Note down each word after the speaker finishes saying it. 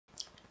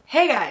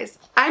Hey guys,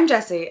 I'm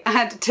Jessie,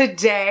 and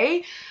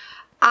today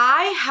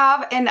I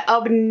have an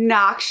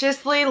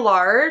obnoxiously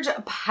large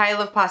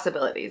pile of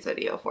possibilities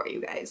video for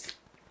you guys.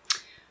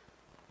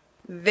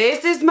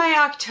 This is my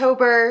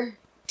October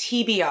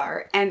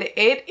TBR, and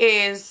it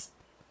is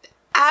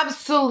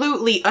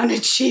absolutely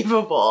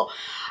unachievable.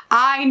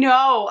 I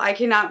know I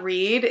cannot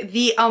read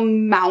the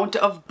amount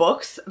of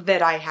books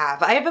that I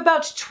have. I have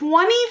about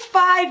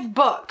 25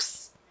 books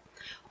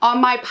on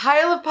my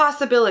pile of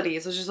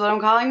possibilities, which is what I'm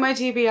calling my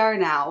TBR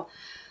now,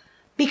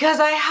 because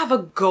I have a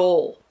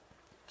goal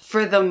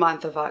for the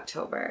month of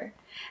October.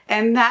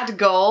 And that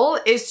goal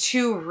is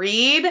to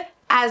read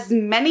as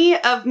many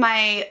of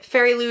my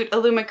FairyLoot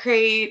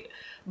Illumicrate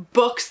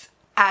books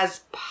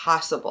as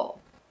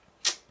possible.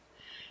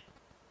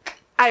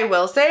 I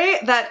will say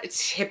that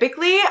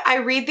typically I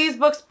read these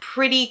books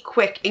pretty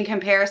quick in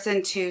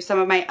comparison to some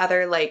of my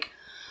other like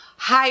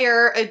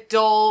higher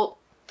adult,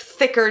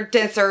 thicker,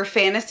 denser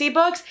fantasy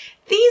books.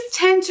 These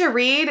tend to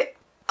read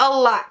a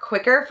lot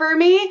quicker for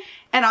me.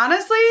 And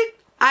honestly,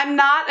 I'm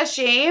not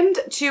ashamed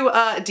to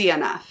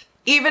DNF.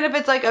 Even if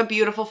it's like a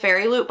beautiful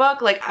FairyLoot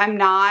book, like I'm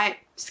not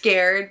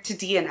scared to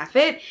DNF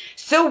it.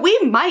 So we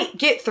might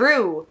get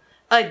through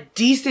a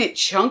decent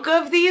chunk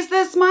of these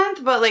this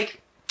month, but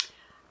like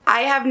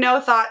I have no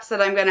thoughts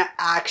that I'm gonna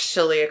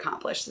actually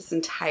accomplish this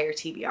entire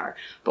TBR.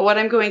 But what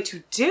I'm going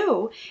to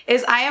do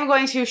is I am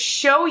going to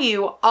show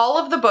you all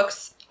of the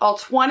books, all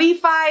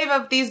 25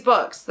 of these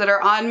books that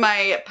are on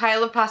my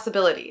pile of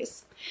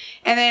possibilities.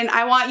 And then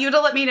I want you to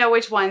let me know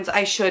which ones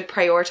I should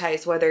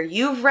prioritize, whether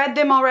you've read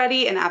them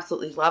already and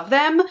absolutely love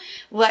them.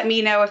 Let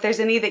me know if there's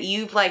any that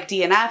you've like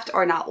DNF'd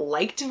or not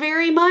liked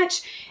very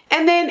much.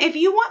 And then if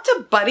you want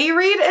to buddy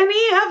read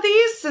any of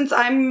these, since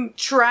I'm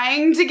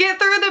trying to get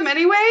through them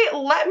anyway,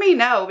 let me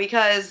know,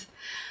 because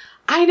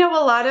I know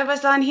a lot of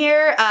us on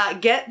here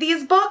get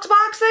these book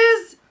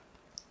boxes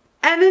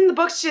and then the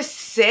books just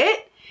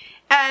sit.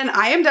 And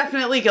I am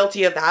definitely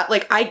guilty of that.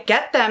 Like I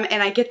get them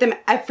and I get them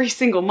every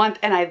single month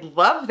and I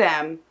love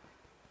them,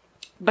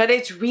 but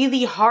it's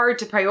really hard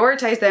to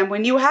prioritize them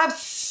when you have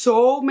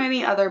so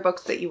many other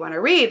books that you want to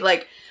read.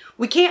 Like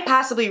we can't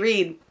possibly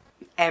read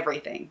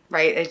everything,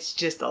 right? It's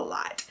just a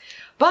lot.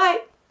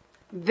 But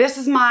this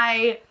is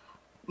my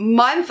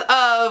month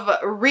of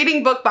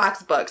reading book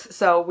box books.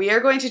 So we are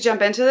going to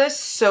jump into this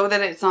so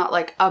that it's not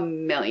like a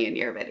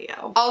million-year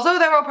video. Also,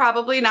 there will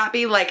probably not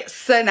be like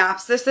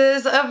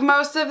synopsises of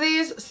most of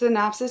these.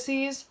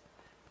 Synopsises?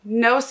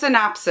 No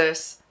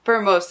synopsis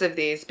for most of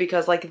these,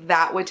 because like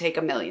that would take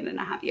 1.5 million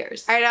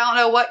years. I don't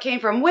know what came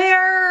from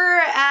where,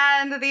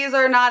 and these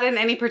are not in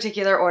any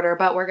particular order,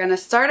 but we're gonna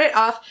start it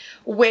off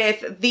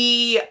with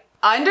The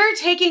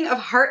Undertaking of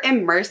Heart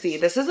and Mercy.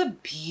 This is a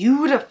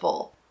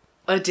beautiful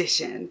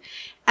edition.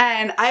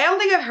 And I don't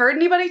think I've heard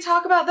anybody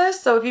talk about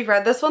this, so if you've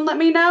read this one, let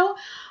me know.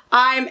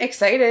 I'm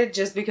excited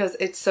just because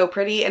it's so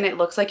pretty and it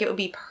looks like it would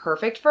be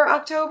perfect for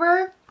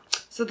October.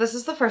 So this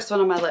is the first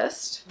one on my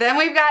list. Then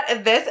we've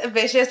got This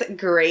Vicious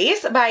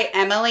Grace by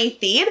Emily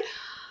Thied.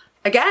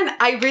 Again,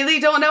 I really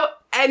don't know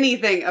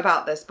anything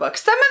about this book.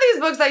 Some of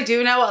these books I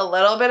do know a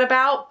little bit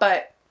about,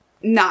 but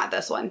not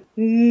this one.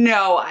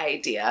 No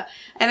idea.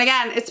 And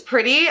again, it's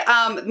pretty.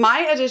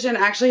 My edition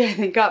actually I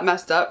think got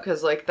messed up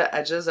because like the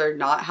edges are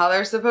not how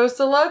they're supposed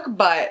to look,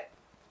 but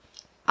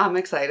I'm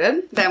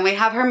excited. Then we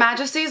have Her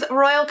Majesty's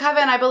Royal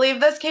Coven. I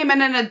believe this came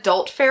in an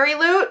adult FairyLoot.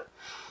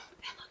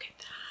 And look at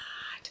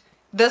that.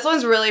 This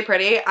one's really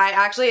pretty. I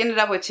actually ended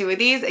up with 2 of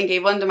these and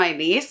gave one to my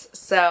niece,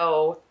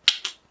 so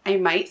I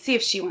might see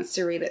if she wants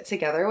to read it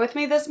together with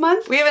me this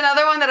month. We have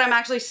another one that I'm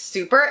actually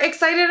super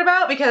excited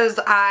about because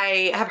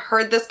I have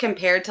heard this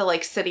compared to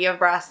like City of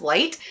Brass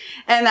Light,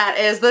 and that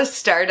is The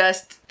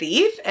Stardust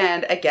Thief.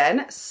 And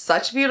again,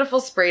 such beautiful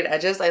sprayed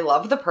edges. I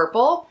love the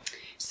purple.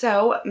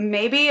 So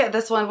maybe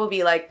this one will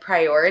be like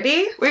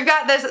priority. We've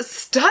got this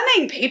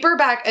stunning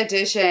paperback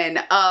edition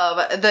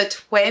of The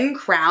Twin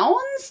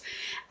Crowns.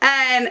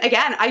 And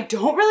again, I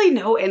don't really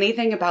know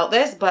anything about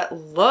this, but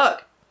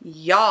look,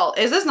 y'all,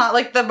 is this not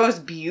like the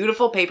most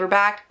beautiful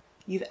paperback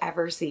you've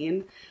ever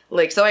seen?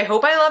 Like, so I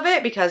hope I love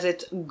it because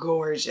it's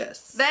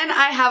gorgeous. Then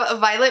I have A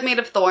Violet Made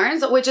of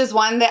Thorns, which is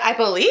one that I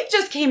believe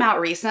just came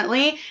out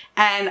recently,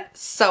 and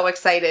so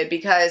excited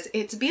because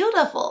it's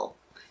beautiful.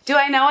 Do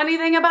I know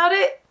anything about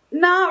it?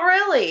 Not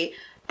really.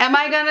 Am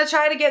I gonna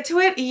try to get to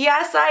it?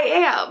 Yes, I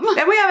am.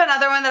 Then we have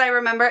another one that I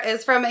remember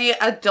is from an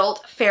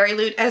adult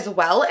FairyLoot as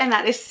well, and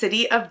that is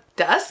City of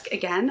Dusk.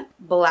 Again,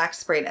 black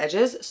sprayed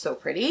edges, so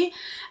pretty.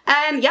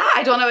 And yeah,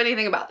 I don't know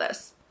anything about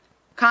this.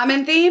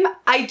 Common theme,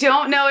 I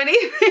don't know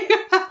anything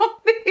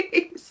about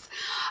these.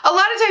 A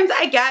lot of times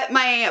I get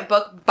my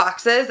book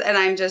boxes and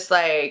I'm just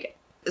like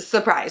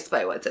surprised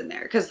by what's in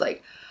there, because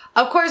like,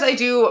 of course I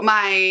do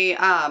my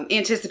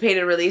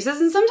anticipated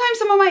releases, and sometimes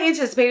some of my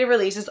anticipated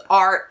releases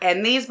are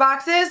in these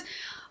boxes.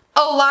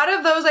 A lot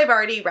of those I've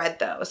already read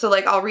though. So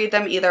like I'll read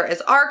them either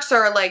as ARCs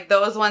or like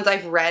those ones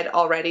I've read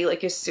already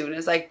like as soon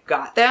as I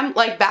got them,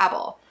 like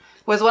Babel.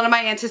 was one of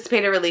my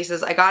anticipated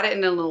releases. I got it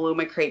in an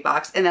Illumicrate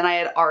box and then I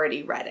had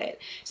already read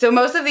it. So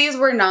most of these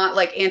were not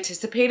like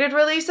anticipated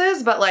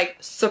releases, but like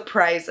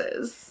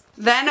surprises.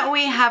 Then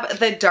we have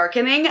The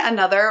Darkening,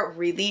 another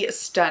really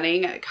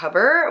stunning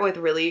cover with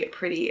really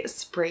pretty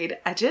sprayed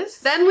edges.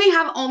 Then we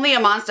have Only a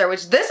Monster,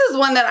 which this is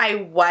one that I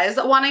was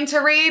wanting to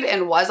read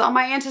and was on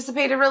my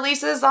anticipated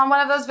releases on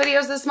one of those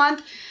videos this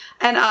month.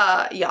 And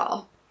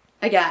y'all,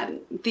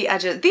 again, the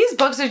edges, these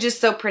books are just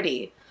so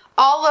pretty.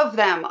 All of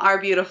them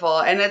are beautiful,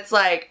 and it's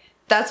like,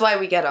 that's why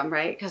we get them,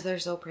 right? Because they're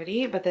so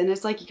pretty, but then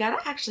it's like, you gotta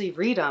actually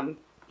read them.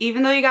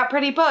 Even though you got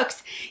pretty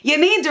books, you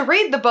need to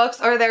read the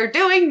books or they're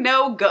doing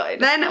no good.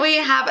 Then we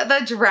have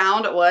The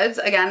Drowned Woods.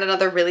 Again,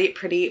 another really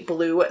pretty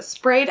blue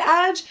sprayed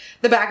edge.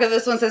 The back of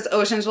this one says,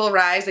 Oceans will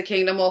rise, a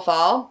kingdom will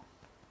fall.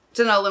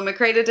 It's an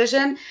Illumicrate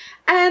edition.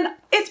 And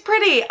it's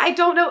pretty. I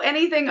don't know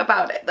anything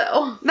about it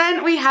though.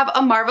 Then we have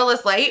A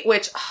Marvelous Light,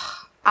 which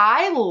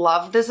I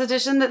love this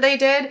edition that they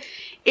did.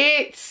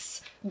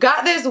 It's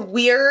got this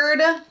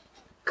weird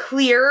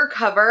clear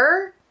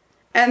cover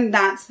and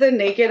that's the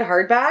naked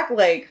hardback.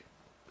 Like,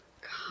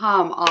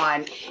 come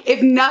on.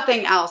 If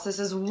nothing else, this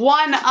is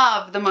one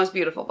of the most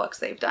beautiful books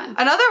they've done.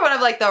 Another one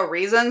of like the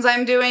reasons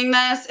I'm doing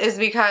this is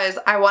because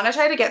I want to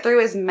try to get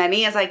through as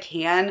many as I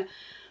can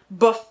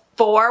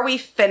before we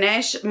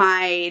finish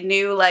my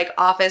new like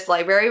office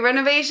library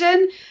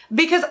renovation,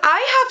 because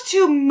I have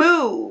to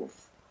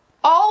move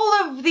all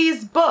of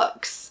these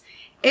books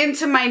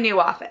into my new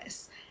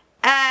office.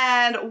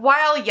 And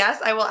while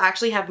yes, I will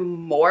actually have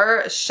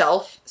more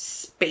shelf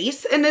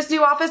space in this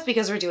new office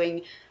because we're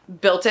doing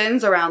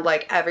built-ins around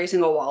like every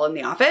single wall in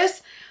the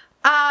office.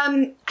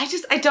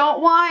 I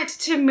don't want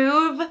to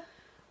move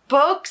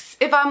books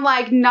if I'm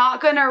like not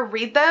gonna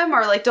read them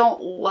or like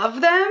don't love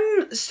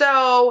them.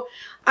 So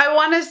I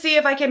want to see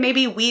if I can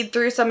maybe weed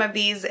through some of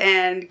these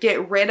and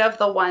get rid of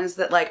the ones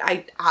that like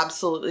I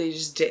absolutely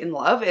just didn't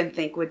love and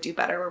think would do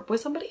better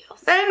with somebody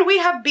else. Then we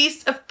have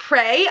Beasts of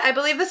Prey. I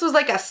believe this was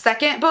like a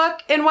second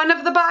book in one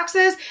of the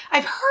boxes.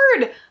 I've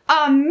heard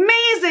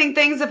amazing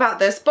things about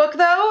this book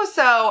though,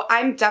 so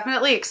I'm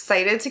definitely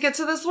excited to get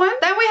to this one.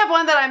 Then we have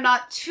one that I'm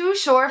not too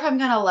sure if I'm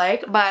gonna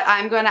like, but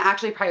I'm gonna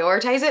actually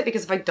prioritize it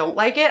because if I don't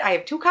like it, I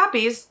have 2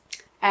 copies.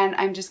 And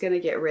I'm just gonna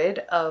get rid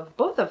of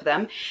both of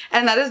them.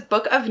 And that is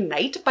Book of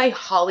Night by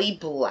Holly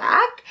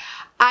Black.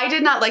 I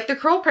did not like the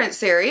Cruel Prince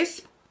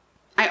series.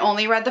 I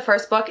only read the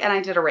first book and I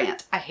did a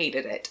rant. I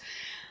hated it.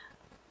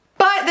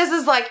 But this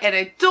is like an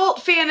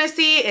adult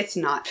fantasy. It's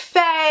not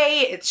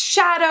fae, it's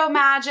shadow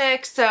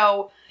magic.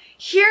 So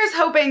here's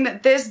hoping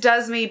that this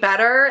does me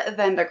better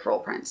than the Cruel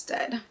Prince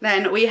did.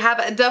 Then we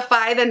have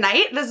Defy the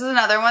Night. This is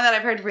another one that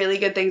I've heard really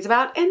good things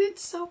about and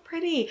it's so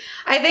pretty.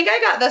 I think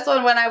I got this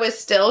one when I was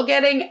still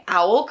getting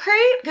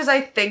Owlcrate because I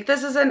think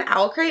this is an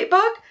Owlcrate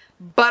book,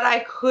 but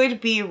I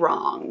could be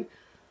wrong.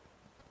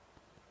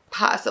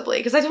 Possibly,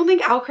 because I don't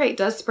think Owlcrate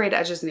does sprayed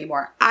edges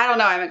anymore. I don't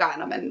know, I haven't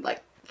gotten them in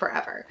like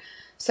forever.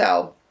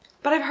 So,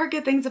 but I've heard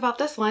good things about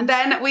this one.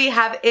 Then we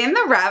have In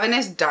the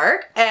Ravenous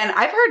Dark, and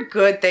I've heard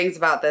good things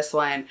about this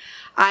one.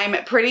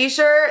 I'm pretty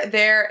sure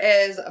there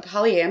is a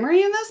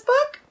polyamory in this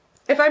book,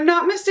 if I'm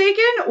not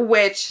mistaken,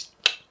 which,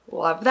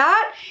 love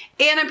that.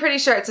 And I'm pretty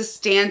sure it's a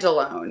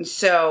standalone,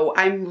 so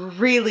I'm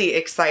really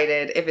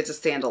excited if it's a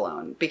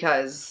standalone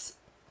because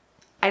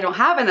I don't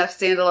have enough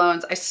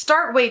standalones. I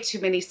start way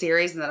too many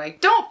series and then I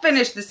don't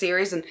finish the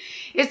series and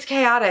it's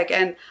chaotic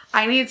and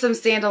I need some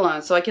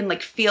standalones so I can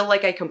like feel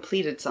like I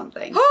completed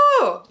something.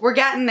 Whew, we're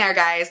getting there,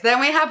 guys. Then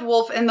we have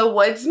Wolf and the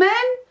Woodsman.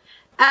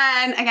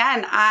 And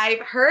again, I've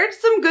heard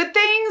some good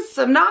things,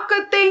 some not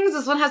good things.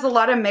 This one has a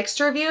lot of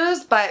mixed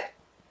reviews, but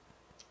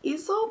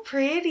he's so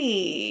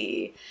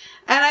pretty.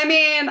 And I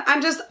mean,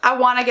 I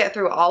want to get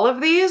through all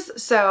of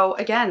these. So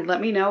again,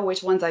 let me know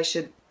which ones I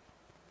should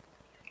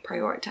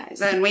prioritize.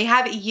 Then we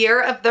have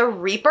Year of the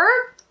Reaper.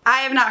 I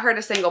have not heard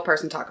a single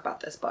person talk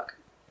about this book.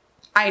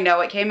 I know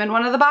it came in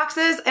one of the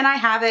boxes and I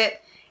have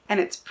it and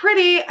it's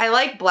pretty. I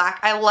like black.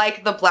 I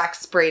like the black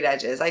sprayed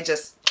edges.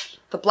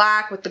 The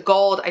black with the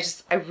gold,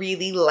 I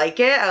really like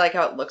it. I like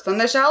how it looks on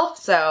the shelf.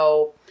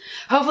 So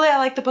hopefully I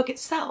like the book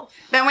itself.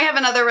 Then we have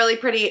another really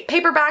pretty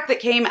paperback that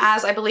came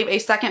as, I believe, a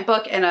second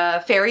book in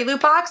a FairyLoot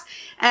box.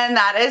 And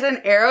that is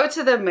An Arrow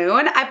to the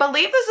Moon. I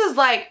believe this is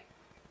like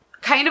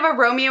kind of a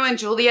Romeo and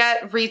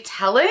Juliet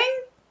retelling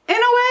in a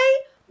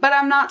way, but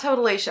I'm not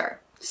totally sure.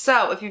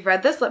 So if you've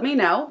read this, let me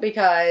know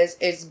because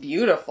it's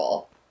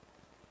beautiful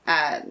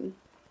and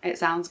it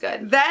sounds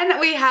good.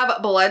 Then we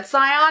have Blood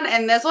Scion,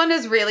 and this one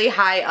is really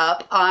high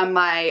up on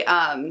my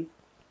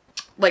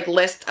like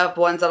list of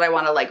ones that I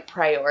want to like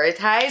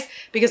prioritize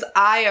because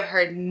I have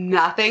heard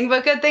nothing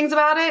but good things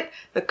about it.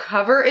 The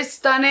cover is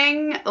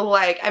stunning.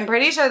 Like, I'm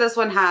pretty sure this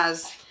one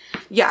has,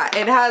 yeah,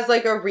 it has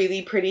like a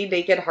really pretty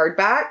naked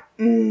hardback.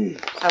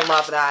 I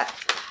love that.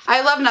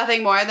 I love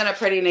nothing more than a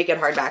pretty naked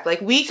hardback.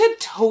 Like, we could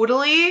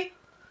totally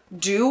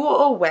do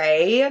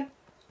away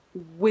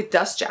with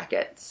dust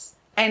jackets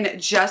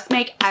and just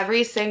make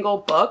every single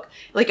book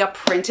like a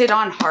printed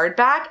on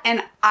hardback,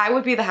 and I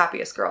would be the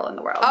happiest girl in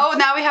the world. Oh,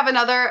 now we have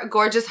another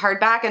gorgeous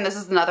hardback, and this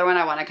is another one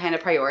I want to kind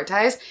of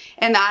prioritize,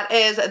 and that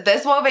is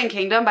This Woven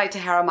Kingdom by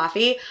Tahereh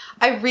Mafi.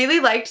 I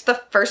really liked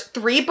the first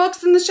 3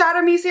 books in the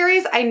Shatter Me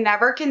series. I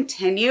never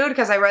continued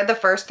because I read the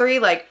first 3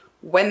 like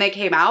when they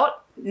came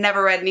out.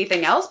 Never read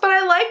anything else, but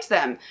I liked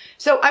them.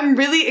 So I'm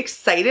really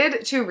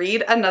excited to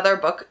read another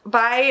book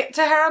by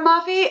Tahereh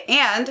Mafi,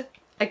 and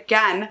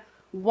again,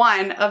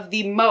 one of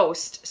the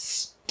most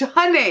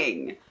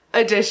stunning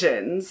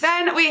editions.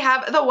 Then we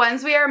have The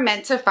Ones We Are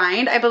Meant to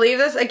Find. I believe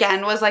this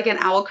again was like an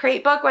Owl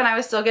Crate book when I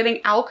was still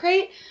getting Owl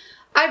Crate.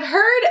 I've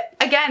heard,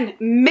 again,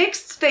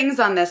 mixed things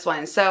on this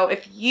one. So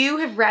if you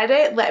have read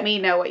it, let me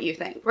know what you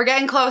think. We're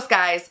getting close,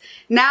 guys.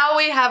 Now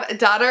we have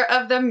Daughter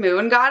of the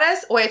Moon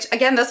Goddess, which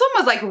again, this one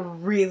was like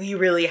really,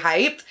 really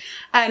hyped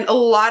and a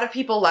lot of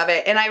people love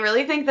it. And I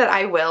really think that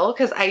I will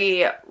because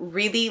I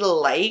really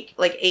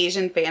like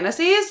Asian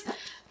fantasies.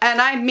 And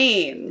I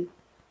mean,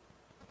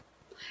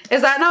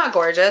 is that not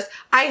gorgeous?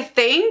 I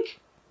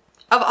think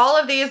of all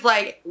of these,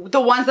 like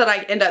the ones that I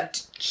end up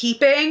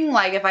keeping,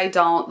 like if I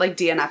don't like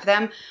DNF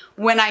them,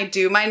 when I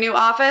do my new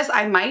office,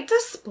 I might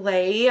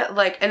display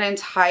like an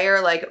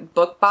entire like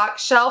book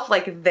box shelf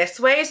like this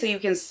way so you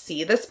can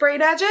see the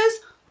sprayed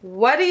edges.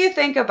 What do you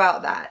think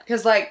about that?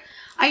 Because like,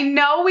 I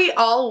know we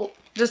all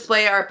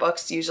display our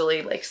books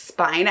usually like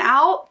spine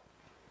out,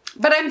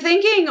 but I'm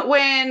thinking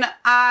when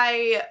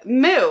I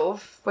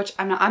move, which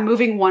I'm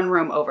moving one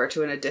room over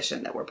to an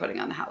addition that we're putting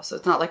on the house. So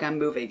it's not like I'm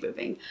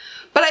moving.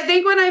 But I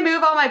think when I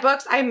move all my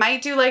books, I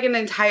might do like an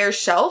entire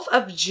shelf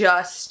of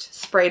just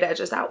sprayed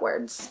edges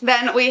outwards.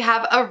 Then we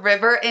have A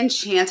River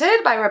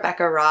Enchanted by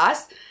Rebecca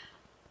Ross.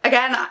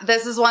 Again,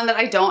 this is one that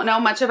I don't know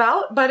much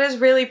about, but is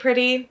really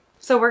pretty.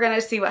 So we're gonna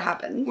see what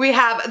happens. We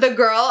have The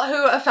Girl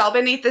Who Fell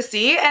Beneath the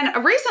Sea,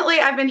 and recently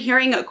I've been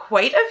hearing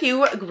quite a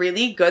few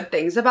really good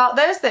things about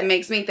this that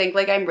makes me think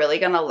like I'm really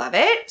gonna love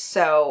it.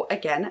 So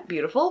again,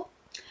 beautiful.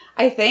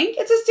 I think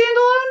it's a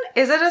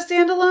standalone. Is it a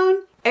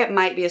standalone? It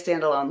might be a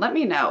standalone. Let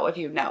me know if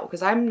you know,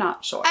 because I'm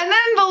not sure. And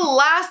then the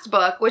last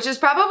book, which is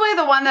probably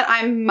the one that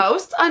I'm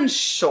most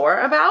unsure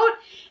about,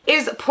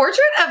 is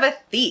Portrait of a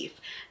Thief.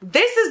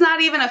 This is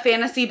not even a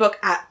fantasy book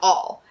at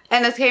all.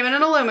 And this came in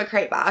an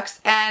Illumicrate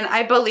box, and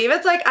I believe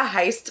it's like a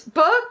heist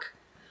book,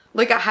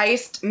 like a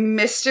heist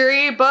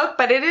mystery book,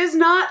 but it is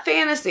not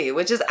fantasy,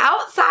 which is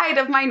outside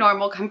of my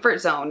normal comfort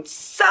zone.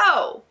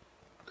 So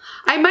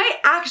I might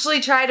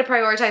actually try to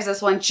prioritize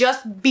this one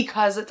just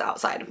because it's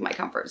outside of my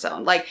comfort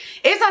zone. Like,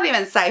 it's not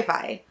even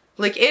sci-fi.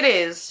 Like, it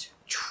is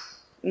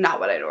not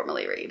what I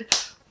normally read.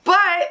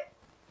 But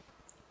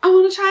I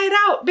want to try it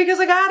out because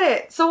I got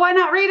it. So why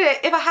not read it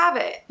if I have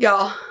it?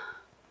 Y'all,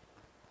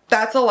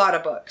 that's a lot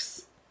of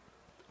books.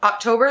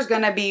 October is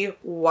gonna be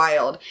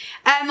wild.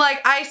 And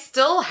like, I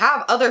still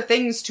have other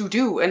things to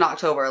do in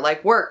October,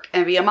 like work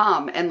and be a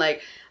mom. And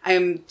like,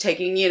 I'm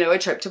taking, you know, a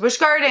trip to Busch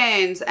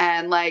Gardens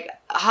and like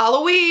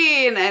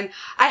Halloween. And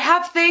I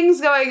have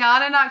things going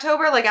on in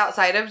October, like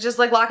outside of just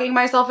like locking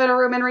myself in a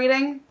room and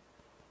reading.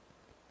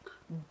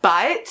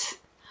 But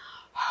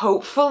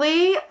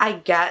hopefully I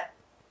get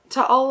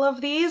to all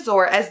of these,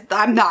 or as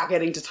I'm not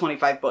getting to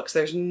 25 books.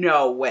 There's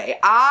no way.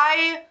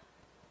 I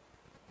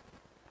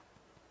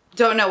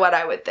don't know what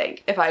I would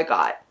think if I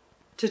got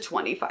to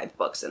 25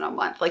 books in a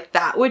month. Like,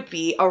 that would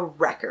be a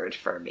record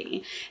for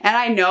me. And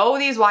I know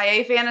these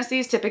YA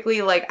fantasies,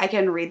 typically like I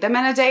can read them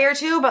in a day or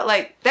two, but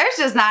like there's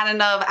just not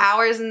enough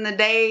hours in the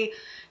day,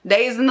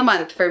 days in the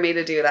month for me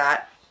to do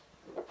that.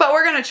 But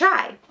we're gonna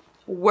try.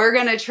 We're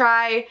gonna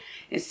try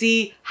and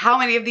see how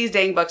many of these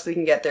dang books we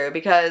can get through,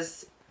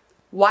 because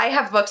why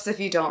have books if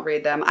you don't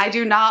read them? I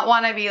do not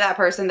want to be that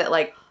person that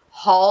like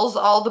hauls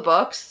all the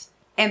books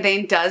and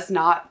then does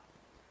not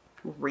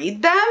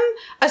read them,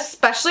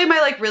 especially my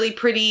like really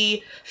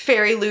pretty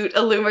FairyLoot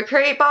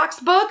Illumicrate box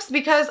books,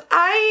 because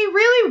I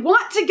really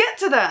want to get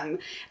to them.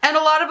 And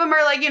a lot of them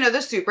are like, you know,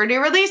 the super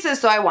new releases,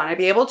 so I want to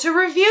be able to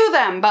review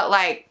them. But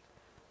like,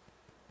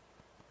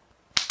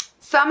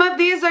 some of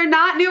these are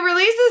not new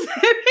releases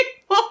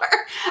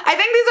anymore. I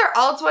think these are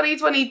all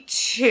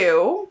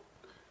 2022,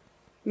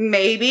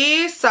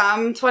 maybe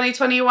some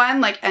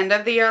 2021, like end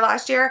of the year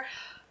last year.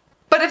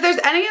 But if there's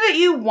any that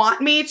you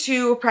want me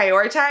to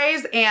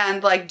prioritize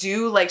and like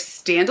do like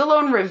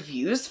standalone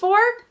reviews for,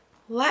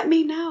 let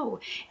me know.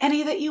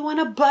 Any that you want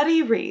to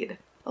buddy read,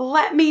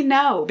 let me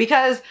know,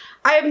 because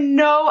I have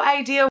no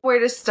idea where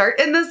to start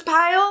in this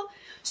pile.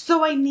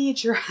 So I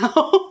need your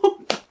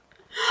help.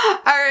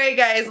 All right,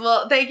 guys.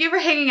 Well, thank you for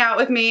hanging out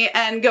with me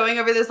and going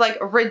over this like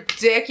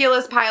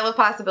ridiculous pile of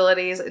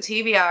possibilities,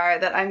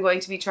 TBR, that I'm going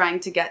to be trying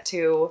to get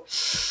to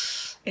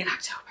in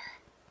October.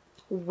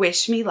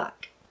 Wish me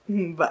luck.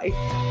 Bye.